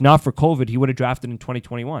 And if not for COVID, he would have drafted in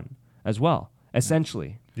 2021 as well,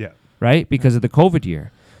 essentially. Yeah. Right? Because of the COVID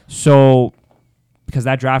year. So, because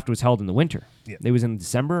that draft was held in the winter. Yeah. It was in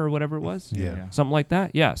December or whatever it was. Yeah. Something like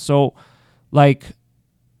that. Yeah. So, like,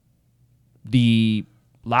 the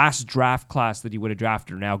last draft class that he would have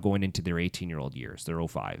drafted are now going into their 18-year-old years, their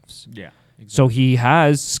 05s. Yeah. Exactly. So he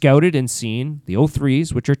has scouted and seen the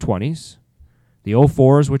 03s, which are 20s, the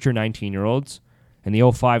 04s, which are 19-year-olds, and the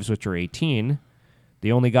 05s, which are 18.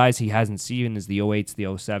 The only guys he hasn't seen is the 08s, the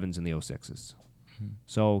 07s, and the 06s.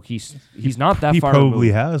 So he's not that far removed. He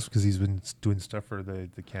probably has, because he's been doing stuff for the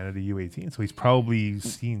Canada U18, so he's probably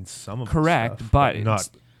seen some of Correct, the stuff, but not.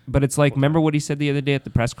 But it's like, remember what he said the other day at the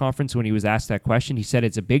press conference when he was asked that question? He said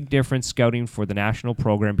it's a big difference scouting for the national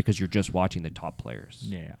program because you're just watching the top players.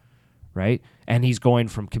 Yeah. Right? And he's going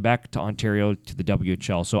from Quebec to Ontario to the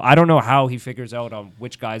WHL. So I don't know how he figures out on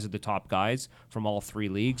which guys are the top guys from all three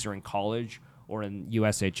leagues or in college or in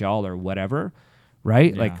USHL or whatever.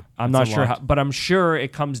 Right? Yeah, like, I'm not sure how, but I'm sure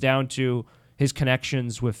it comes down to his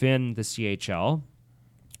connections within the CHL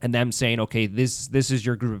and them saying, okay, this is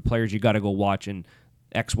your group of players you got to go watch in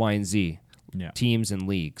X, Y, and Z teams and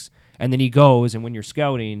leagues. And then he goes, and when you're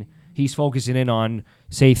scouting, he's focusing in on,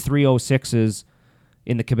 say, 306s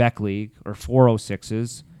in the Quebec League or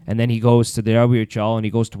 406s, and then he goes to the WHL and he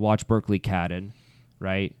goes to watch Berkeley Cadden,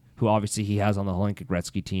 right, who obviously he has on the Hlinka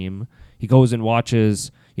Gretzky team. He goes and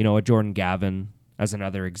watches, you know, a Jordan Gavin as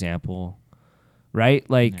another example, right?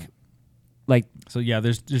 Like, so yeah,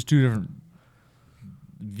 there's two different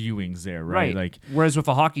viewings there, right? Like, whereas with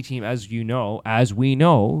a hockey team, as we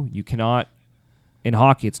know, you cannot. In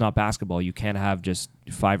hockey, it's not basketball. You can't have just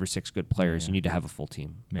 5 or 6 good players. You need to have a full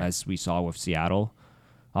team, as we saw with Seattle.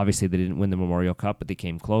 Obviously, they didn't win the Memorial Cup, but they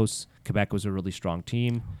came close. Quebec was a really strong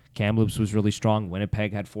team. Kamloops was really strong.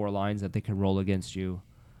 Winnipeg had 4 lines that they could roll against you.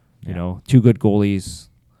 You know, 2 good goalies.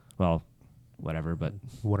 Well, whatever, but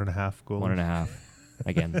 1.5 goals. 1.5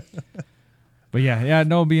 again. But no,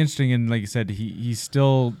 it'll be interesting. And like you said, he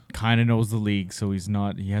still kind of knows the league, so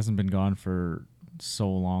he hasn't been gone for so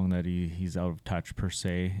long that he's out of touch per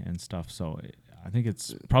se and stuff. So I think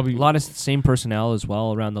it's probably a lot of same personnel as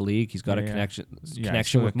well around the league. He's got a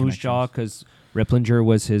connection with Moose Jaw because Ripplinger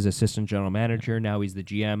was his assistant general manager. Now he's the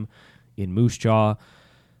GM in Moose Jaw.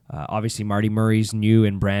 Obviously, Marty Murray's new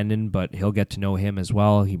in Brandon, but he'll get to know him as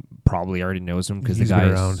well. He probably already knows him because the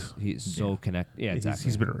guy he's so connected. Yeah, exactly.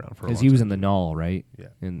 He's been around for a long time. Because he was in the Null, right? Yeah.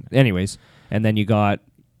 And anyways, and then you got,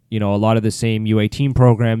 you know, a lot of the same U18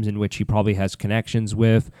 programs in which he probably has connections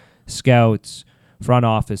with scouts, front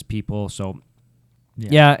office people. So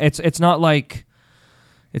it's not like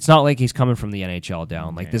he's coming from the NHL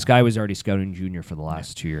down. Like this guy was already scouting junior for the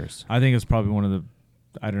last 2 years. I think it's probably one of the,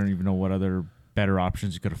 I don't even know what other better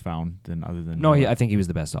options you could have found other than I think he was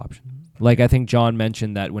the best option. Like, I think John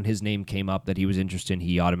mentioned that when his name came up that he was interested in,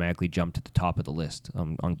 he automatically jumped at the top of the list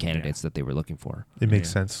on candidates that they were looking for. It makes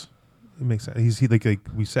sense. It makes sense. He's like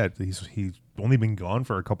we said, he's only been gone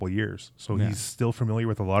for a couple of years, so he's still familiar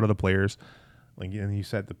with a lot of the players. Like, and you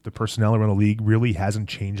said, the personnel around the league really hasn't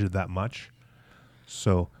changed it that much.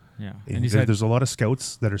 So and there's a lot of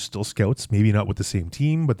scouts that are still scouts, maybe not with the same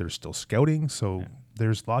team, but they're still scouting. So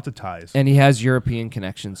there's lots of ties. And he has European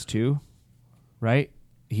connections too, right?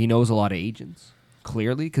 He knows a lot of agents,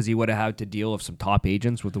 clearly, because he would have had to deal with some top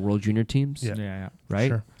agents with the World Junior teams. Yeah. Right?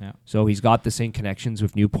 Sure. Yeah. So he's got the same connections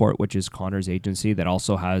with Newport, which is Connor's agency, that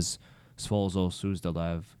also has Svolzo,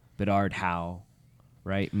 Suzdalev, Bedard, Howe,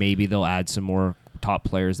 right? Maybe they'll add some more top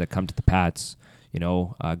players that come to the Pats.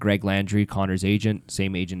 Greg Landry, Connor's agent,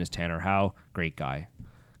 same agent as Tanner Howe. Great guy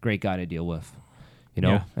to deal with.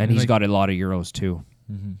 Yeah. And he's got a lot of Euros too.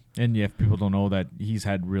 Mm-hmm. And if people don't know that he's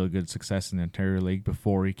had really good success in the Ontario League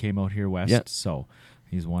before he came out here west. Yeah. So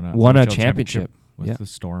he's won a NHL championship with the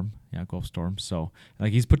Storm. Yeah, Gulf Storm. So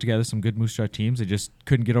he's put together some good Moose Jaw teams. They just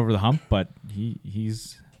couldn't get over the hump, but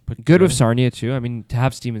he's put Good together. with Sarnia too. I mean, to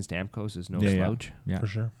have Steven Stamkos is no slouch Yeah. For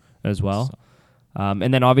sure. as well.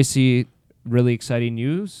 And then obviously really exciting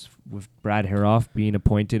news with Brad Haroff being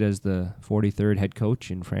appointed as the 43rd head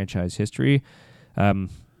coach in franchise history.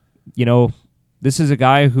 This is a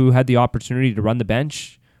guy who had the opportunity to run the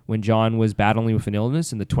bench when John was battling with an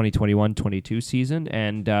illness in the 2021-22 season,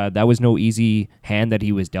 and that was no easy hand that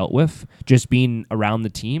he was dealt with, just being around the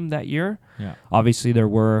team that year. Yeah. Obviously, there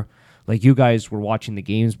were, you guys were watching the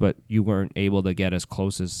games, but you weren't able to get as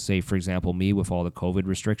close as, say, for example, me with all the COVID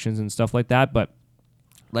restrictions and stuff like that. But,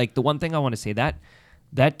 the one thing I want to say,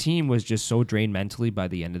 that team was just so drained mentally by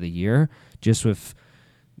the end of the year, just with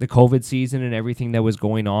the COVID season and everything that was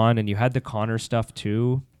going on, and you had the Connor stuff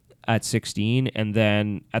too at 16, and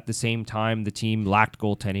then at the same time the team lacked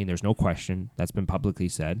goaltending. There's no question. That's been publicly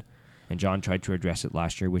said, and John tried to address it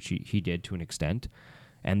last year, which he did to an extent.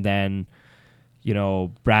 And then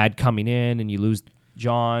Brad coming in, and you lose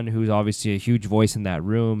John, who's obviously a huge voice in that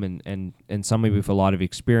room, and somebody with a lot of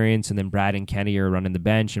experience, and then Brad and Kenny are running the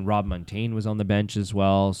bench, and Rob Montaigne was on the bench as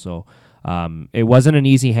well. So it wasn't an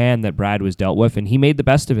easy hand that Brad was dealt with, and he made the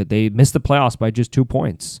best of it. They missed the playoffs by just 2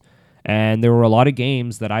 points. And there were a lot of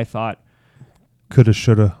games that I thought coulda,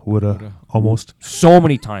 shoulda, woulda, almost. So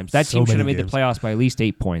many times. That So team should have many made the games. playoffs by at least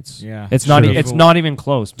 8 points. Yeah. It's not even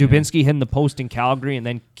close. Dubinsky hitting the post in Calgary, and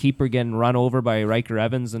then keeper getting run over by Riker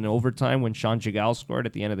Evans in overtime when Sean Jagal scored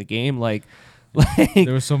at the end of the game.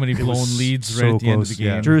 there were so many blown leads right so at the end of close, the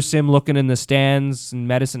game. yeah. Drew Sim looking in the stands, and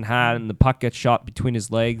Medicine Hat, and the puck gets shot between his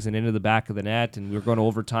legs and into the back of the net, and we were going to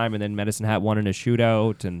overtime, and then Medicine Hat won in a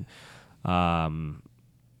shootout, and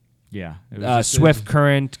Yeah. It was Swift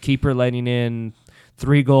Current, keeper letting in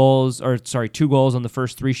 2 goals on the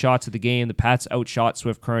first 3 shots of the game. The Pats outshot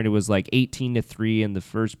Swift Current. It was 18-3 in the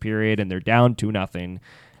first period, and they're down 2-0.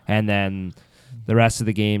 And then the rest of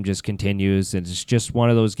the game just continues, and it's just one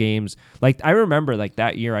of those games. I remember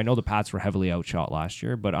that year, I know the Pats were heavily outshot last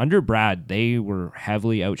year, but under Brad, they were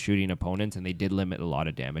heavily outshooting opponents, and they did limit a lot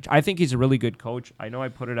of damage. I think he's a really good coach. I know I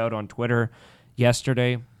put it out on Twitter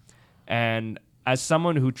yesterday, and as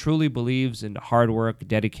someone who truly believes in hard work,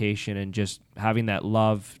 dedication, and just having that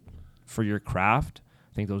love for your craft,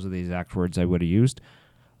 I think those are the exact words I would have used.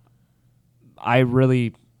 I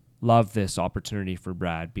really love this opportunity for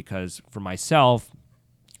Brad, because for myself,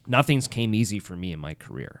 nothing's came easy for me in my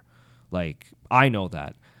career. I know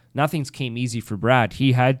that. Nothing's came easy for Brad.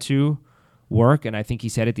 He had to work, and I think he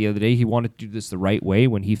said it the other day, he wanted to do this the right way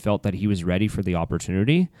when he felt that he was ready for the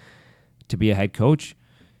opportunity to be a head coach.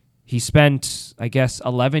 He spent,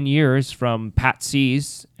 11 years from Pat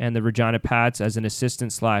C's and the Regina Pats as an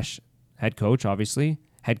assistant/head coach, obviously.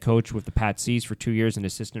 Head coach with the Pat C's for 2 years and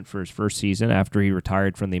assistant for his first season after he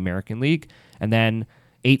retired from the American League. And then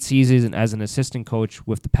 8 seasons as an assistant coach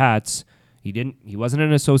with the Pats. He wasn't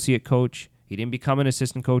an associate coach. He didn't become an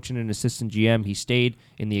assistant coach and an assistant GM. He stayed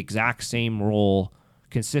in the exact same role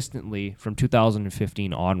consistently from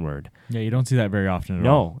 2015 onward. Yeah, you don't see that very often at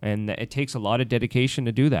all. No, and it takes a lot of dedication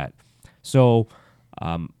to do that. So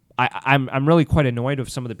I'm really quite annoyed with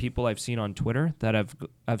some of the people I've seen on Twitter that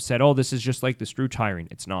have said, oh, this is just like the Struch hiring.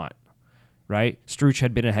 It's not, right? Struch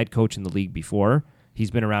had been a head coach in the league before.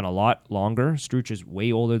 He's been around a lot longer. Struch is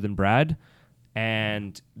way older than Brad,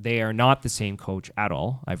 and they are not the same coach at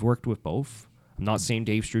all. I've worked with both. I'm not saying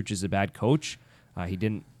Dave Struch is a bad coach. He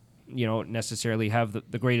didn't necessarily have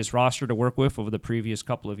the greatest roster to work with over the previous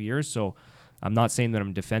couple of years. So I'm not saying that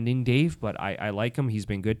I'm defending Dave, but I like him. He's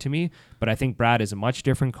been good to me. But I think Brad is a much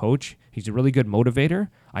different coach. He's a really good motivator.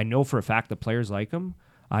 I know for a fact the players like him.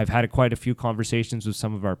 I've had quite a few conversations with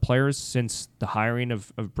some of our players since the hiring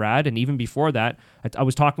of Brad. And even before that, I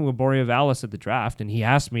was talking with Boria Vallis at the draft, and he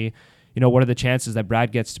asked me, what are the chances that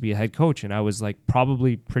Brad gets to be a head coach? And I was like,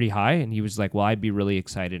 probably pretty high. And he was like, well, I'd be really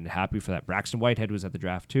excited and happy for that. Braxton Whitehead was at the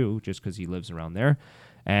draft too, just because he lives around there.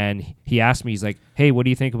 And he asked me, he's like, hey, what do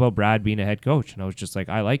you think about Brad being a head coach? And I was just like,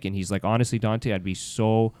 I like it. And he's like, honestly, Dante, I'd be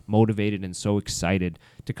so motivated and so excited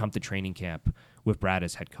to come to training camp with Brad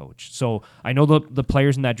as head coach. So I know the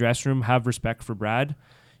players in that dressing room have respect for Brad.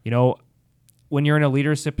 When you're in a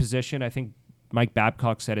leadership position, I think Mike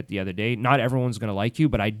Babcock said it the other day, not everyone's going to like you,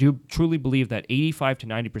 but I do truly believe that 85 to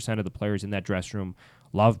 90% of the players in that dressing room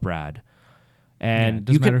love Brad. And it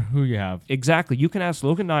doesn't matter who you have. Exactly. You can ask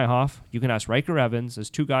Logan Nyhoff. You can ask Riker Evans as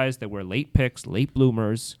two guys that were late picks, late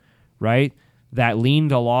bloomers, right? That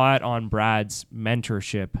leaned a lot on Brad's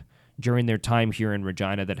mentorship during their time here in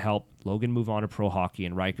Regina that helped Logan move on to pro hockey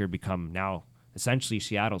and Riker become now essentially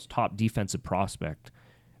Seattle's top defensive prospect,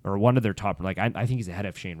 or one of their top. Like I think he's ahead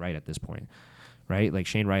of Shane Wright at this point, right? Like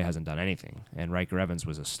Shane Wright hasn't done anything, and Riker Evans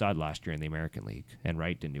was a stud last year in the American League, and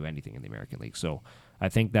Wright didn't do anything in the American League. So I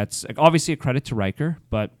think that's obviously a credit to Riker,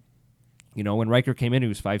 but you know, when Riker came in, he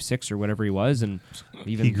was 5'6" or whatever he was, and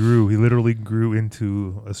even he grew. He literally grew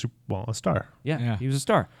into a star. Yeah, he was a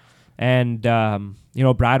star. And you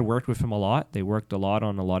know, Brad worked with him a lot. They worked a lot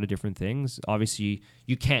on a lot of different things. Obviously,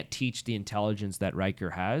 you can't teach the intelligence that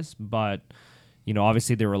Riker has, but you know,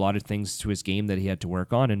 obviously there were a lot of things to his game that he had to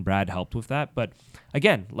work on, and Brad helped with that. But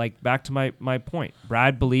again, like back to my point,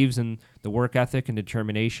 Brad believes in the work ethic and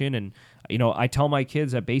determination. And you know, I tell my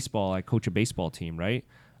kids at baseball, I coach a baseball team, right?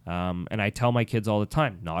 And I tell my kids all the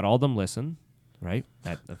time, not all of them listen, right?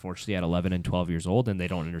 Unfortunately, at 11 and 12 years old, and they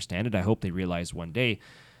don't understand it. I hope they realize one day.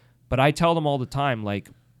 But I tell them all the time, like,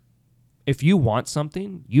 if you want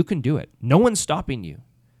something, you can do it. No one's stopping you.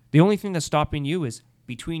 The only thing that's stopping you is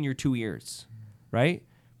between your two ears, right?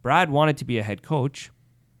 Brad wanted to be a head coach,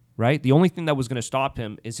 right? The only thing that was going to stop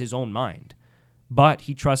him is his own mind. But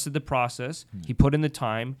he trusted the process. He put in the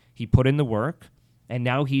time. He put in the work. And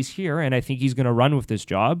now he's here, and I think he's going to run with this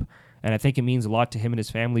job. And I think it means a lot to him and his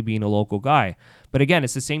family being a local guy. But again,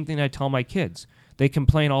 it's the same thing I tell my kids. They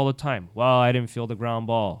complain all the time. Well, I didn't feel the ground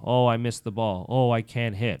ball. Oh, I missed the ball. Oh, I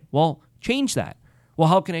can't hit. Well, change that. Well,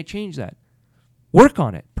 how can I change that? Work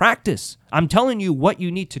on it. Practice. I'm telling you what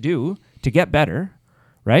you need to do to get better,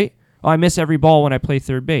 right? Oh, I miss every ball when I play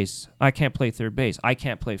third base. I can't play third base. I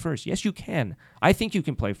can't play first. Yes, you can. I think you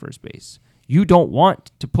can play first base. You don't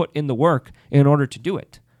want to put in the work in order to do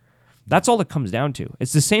it. That's all it comes down to.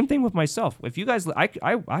 It's the same thing with myself. If you guys,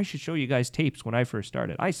 I should show you guys tapes when I first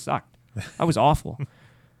started. I sucked. I was awful.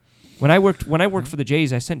 When I worked for the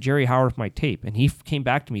Jays, I sent Jerry Howard my tape, and he came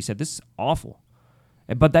back to me and said, "This is awful,"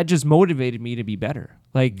 but that just motivated me to be better.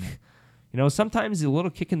 Like, you know, sometimes a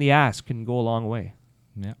little kick in the ass can go a long way.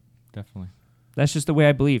 Yeah, definitely. That's just the way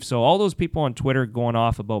I believe. So all those people on Twitter going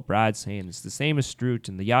off about Brad saying it's the same as Stroot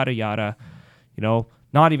and the yada yada, you know,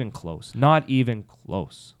 not even close. Not even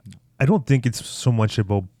close. I don't think it's so much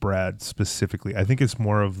about Brad specifically. I think it's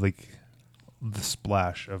more of like the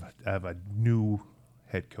splash of a new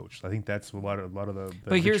head coach. I think that's a lot of the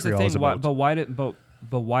But here's the thing.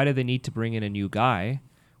 Why do they need to bring in a new guy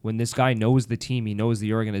when this guy knows the team, he knows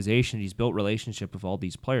the organization, he's built relationship with all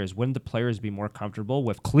these players? Wouldn't the players be more comfortable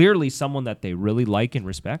with clearly someone that they really like and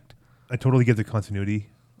respect? I totally get the continuity.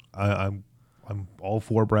 I'm all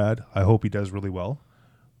for Brad. I hope he does really well,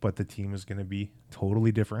 but the team is going to be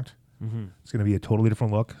totally different. Mm-hmm. It's going to be a totally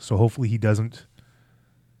different look. So hopefully he doesn't.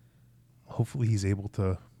 Hopefully he's able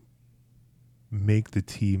to make the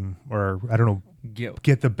team, or I don't know,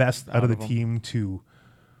 get the best out of the team to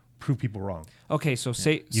prove people wrong. Okay, so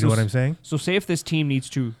say you know what I'm saying? So say if this team needs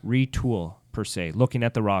to retool per se, looking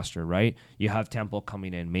at the roster, right? You have Temple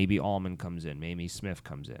coming in, maybe Allman comes in, maybe Smith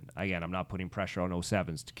comes in. Again, I'm not putting pressure on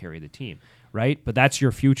 07s to carry the team, right? But that's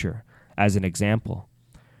your future as an example,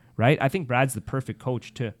 right? I think Brad's the perfect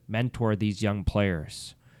coach to mentor these young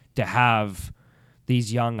players, to have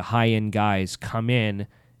these young high-end guys come in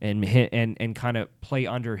and kind of play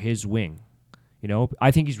under his wing. You know,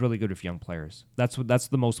 I think he's really good with young players. That's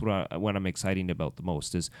the most what I'm excited about the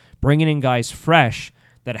most is bringing in guys fresh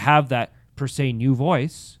that have that per se new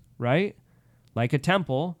voice, right? Like a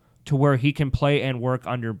Temple, to where he can play and work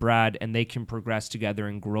under Brad, and they can progress together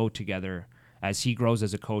and grow together as he grows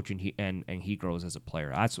as a coach and he grows as a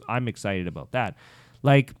player. I'm excited about that.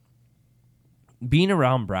 Like being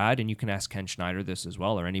around Brad, and you can ask Ken Schneider this as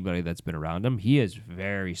well, or anybody that's been around him. He is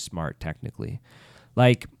very smart technically.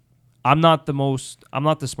 Like, I'm not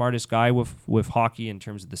the smartest guy with hockey in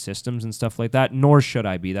terms of the systems and stuff like that, nor should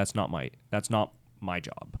I be. That's not my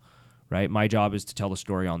job, right? My job is to tell the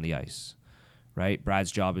story on the ice, right?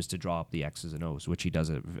 Brad's job is to draw up the X's and O's, which he does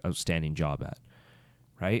an outstanding job at,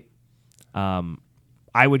 right?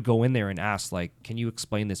 I would go in there and ask, like, can you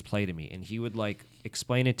explain this play to me? And he would, like,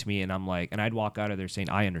 explain it to me, and I'm like, and I'd walk out of there saying,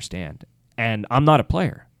 I understand. And I'm not a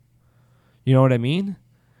player. You know what I mean?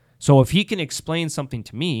 So if he can explain something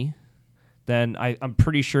to me, then I'm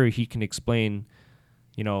pretty sure he can explain,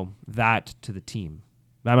 you know, that to the team.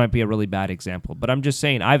 That might be a really bad example. But I'm just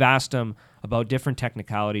saying, I've asked him about different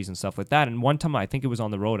technicalities and stuff like that. And one time, I think it was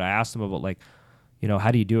on the road, I asked him about, like, you know,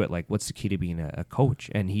 how do you do it? Like, what's the key to being a coach?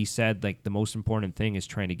 And he said, like, the most important thing is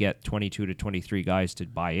trying to get 22 to 23 guys to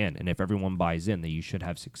buy in. And if everyone buys in, then you should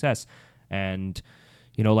have success. And,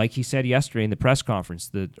 like he said yesterday in the press conference,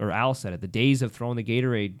 or Al said it, the days of throwing the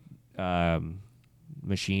Gatorade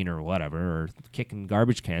machine or whatever, or kicking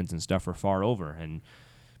garbage cans and stuff are far over. And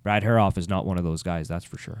Brad Haroff is not one of those guys, that's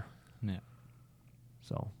for sure. Yeah.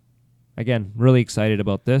 So, again, really excited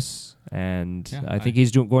about this. And Yeah, I think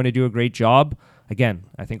he's going to do a great job. Again,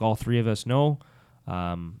 I think all three of us know,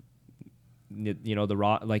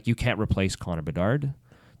 you can't replace Connor Bedard.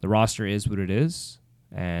 The roster is what it is.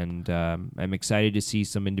 And I'm excited to see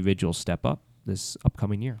some individuals step up this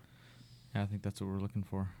upcoming year. Yeah, I think that's what we're looking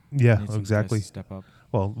for. Yeah, Need some exactly. guys to step up.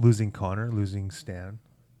 Well, losing Connor, losing Stan.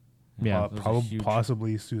 Yeah. Probably,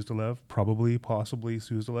 possibly Suzdalev. Possibly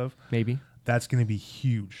Suzdalev. Maybe. That's going to be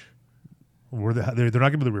huge. They're not going to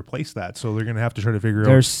be able to replace that, so they're going to have to try to figure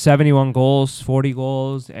There's out. 71 goals, 40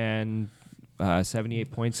 goals, and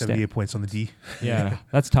 78 points. 78 points on the D. Yeah,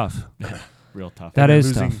 that's tough. Real tough. That And is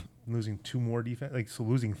losing, tough. Losing two more defense, so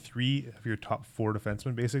losing 3 of your top 4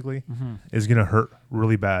 defensemen basically Mm-hmm. is going to hurt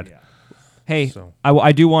really bad. Yeah. Hey, So-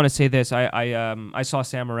 I do want to say this. I saw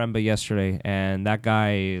Sam Maremba yesterday, and that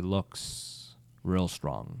guy looks real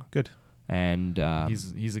strong. Good. And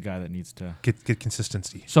He's a guy that needs to Get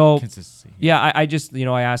consistency. so consistency. yeah, I just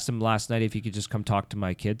I asked him last night if he could just come talk to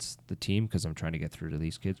my kids, the team, because I'm trying to get through to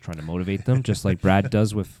these kids, trying to motivate them, just like Brad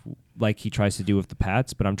does like he tries to do with the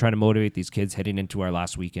Pats. But I'm trying to motivate these kids heading into our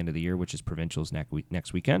last weekend of the year, which is provincials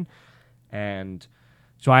next weekend. And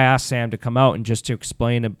so I asked Sam to come out and just to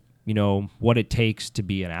explain, what it takes to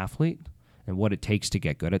be an athlete and what it takes to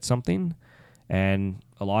get good at something. And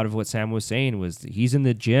a lot of what Sam was saying was he's in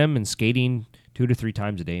the gym and skating 2 to 3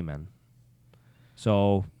 times a day, man.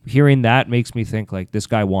 So hearing that makes me think like this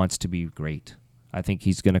guy wants to be great. I think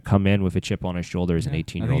he's going to come in with a chip on his shoulder as an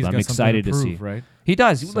 18-year-old. I'm excited to see. Right? He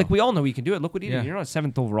does. So- Like we all know he can do it. Look what he Yeah. did. You're not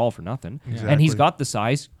 7th overall for nothing. Exactly. And he's got the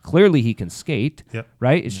size. Clearly he can skate. Yep.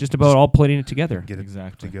 Right? It's just about all putting it together. Get it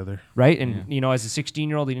Exactly. together. Right? And, as a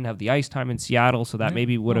 16-year-old, he didn't have the ice time in Seattle, so that Yeah.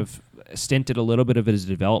 maybe would have stinted a little bit of his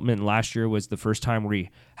development. And last year was the first time where he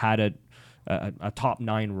had a top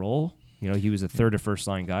 9 role. He was a third or first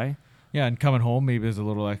line guy. Yeah, and coming home, maybe there's a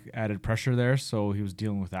little added pressure there. So he was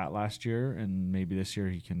dealing with that last year, and maybe this year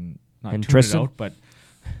he can not And tune Tristan? it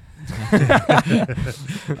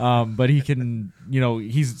out, but he can.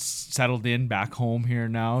 He's settled in back home here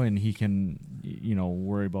now, and he can,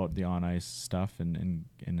 worry about the on ice stuff and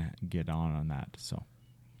get on that. So,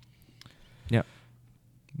 Yeah.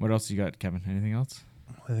 What else you got, Kevin? Anything else?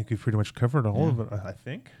 I think we've pretty much covered all of it. I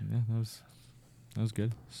think. Yeah, that was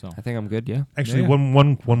good. So I think I'm good, yeah. Actually, Yeah.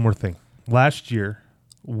 one more thing. Last year,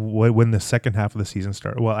 when the second half of the season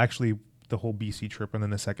started, well, actually, the whole BC trip and then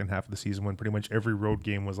the second half of the season, when pretty much every road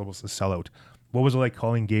game was almost a sellout. What was it like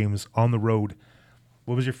calling games on the road?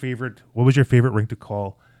 What was your favorite rink to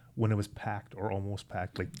call when it was packed or almost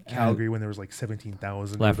packed? Like Calgary, when there was like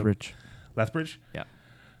 17,000. Lethbridge. Lethbridge. Yeah.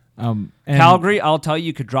 and Calgary, I'll tell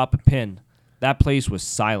you could drop a pin. That place was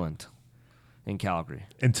silent in Calgary.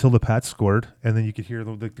 Until the Pats scored, and then you could hear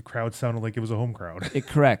the crowd sounded like it was a home crowd.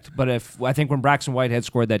 Correct. But I think when Braxton Whitehead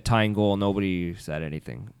scored that tying goal, nobody said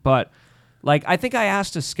anything. But I think I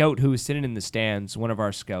asked a scout who was sitting in the stands, one of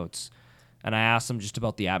our scouts, and I asked him just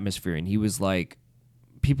about the atmosphere, and he was like,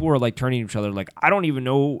 people were like turning to each other like, I don't even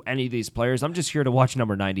know any of these players. I'm just here to watch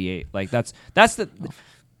number 98. Like that's the.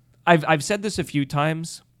 I've said this a few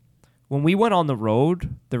times. When we went on the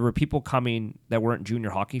road, there were people coming that weren't junior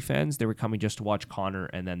hockey fans. They were coming just to watch Connor,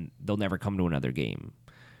 and then they'll never come to another game.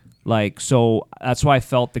 So that's why I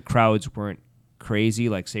felt the crowds weren't crazy,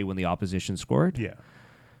 like, say, when the opposition scored. Yeah.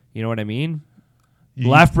 You know what I mean?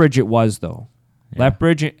 Lethbridge it was, though. Yeah.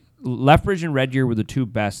 Lethbridge and Red Deer were the 2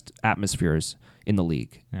 best atmospheres in the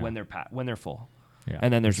league Yeah. when they're full. Yeah,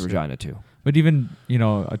 And then there's that's Regina, too. But even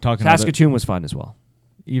talking to Saskatoon was fun as well.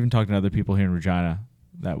 even talking to other people here in Regina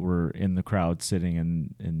that were in the crowd sitting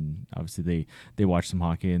and obviously they watched some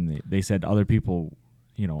hockey and they said other people,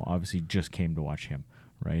 obviously just came to watch him,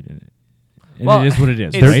 right? And Well, it is what it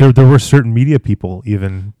is, it's- right? There were certain media people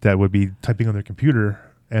even that would be typing on their computer,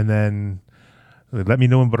 and then they'd let me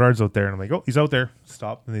know when Bedard's out there, and I'm like, oh, he's out there.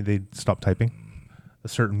 Stop, and they'd stop typing. A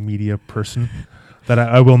certain media person that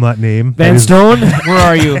I will not name. Van Stone, where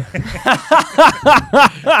are you?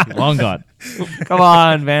 Long gone. Come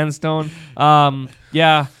on, Van Stone.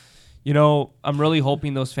 Yeah, I'm really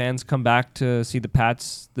hoping those fans come back to see the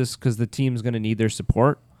Pats because the team's going to need their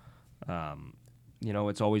support.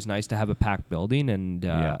 It's always nice to have a packed building, and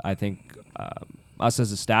Yeah. I think us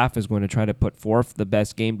as a staff is going to try to put forth the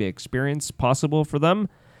best game day experience possible for them,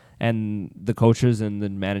 and the coaches and the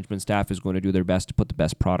management staff is going to do their best to put the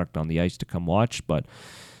best product on the ice to come watch. But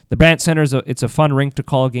the Brandt Center it's a fun rink to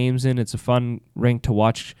call games in. It's a fun rink to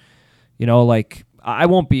watch, like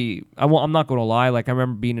I'm not going to lie. Like I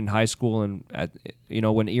remember being in high school and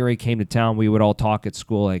when Erie came to town, we would all talk at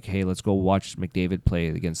school like, hey, let's go watch McDavid play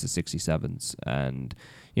against the 67s. And,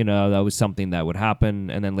 that was something that would happen.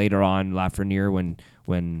 And then later on, Lafreniere,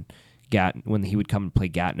 when he would come and play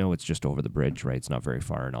Gatineau, it's just over the bridge, right? It's not very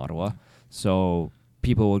far in Ottawa. So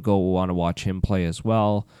people would go want to watch him play as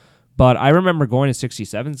well. But I remember going to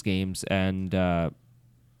 67s games and it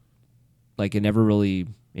never really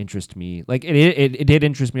interested me. Like it did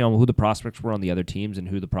interest me on who the prospects were on the other teams and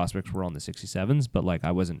who the prospects were on the 67s. But like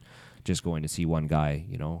I wasn't just going to see one guy,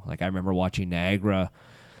 Like I remember watching Niagara,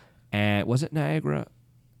 and was it Niagara?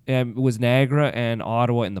 It was Niagara and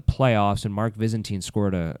Ottawa in the playoffs, and Mark Byzantine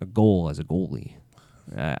scored a goal as a goalie.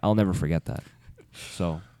 I'll never forget that.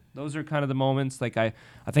 So those are kind of the moments. Like I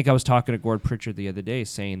think I was talking to Gord Pritchard the other day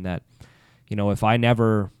saying that, if I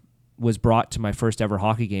never was brought to my first ever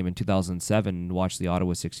hockey game in 2007 and watched the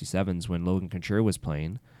Ottawa 67s when Logan Couture was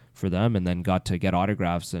playing for them, and then got to get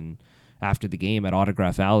autographs and after the game at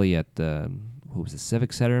Autograph Alley at the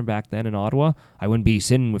Civic Center back then in Ottawa, I wouldn't be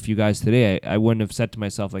sitting with you guys today. I wouldn't have said to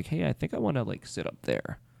myself like, hey, I think I want to sit up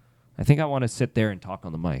there. I think I want to sit there and talk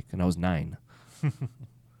on the mic. And I was 9.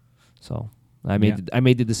 So I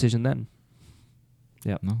made the decision then.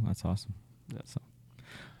 Yeah. No, that's awesome. Yeah. So,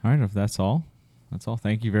 all right, if that's all. That's all.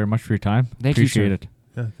 Thank you very much for your time. Thank you, Appreciate sir. it.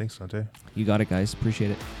 Yeah, thanks, Dante. You got it, guys.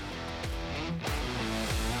 Appreciate it.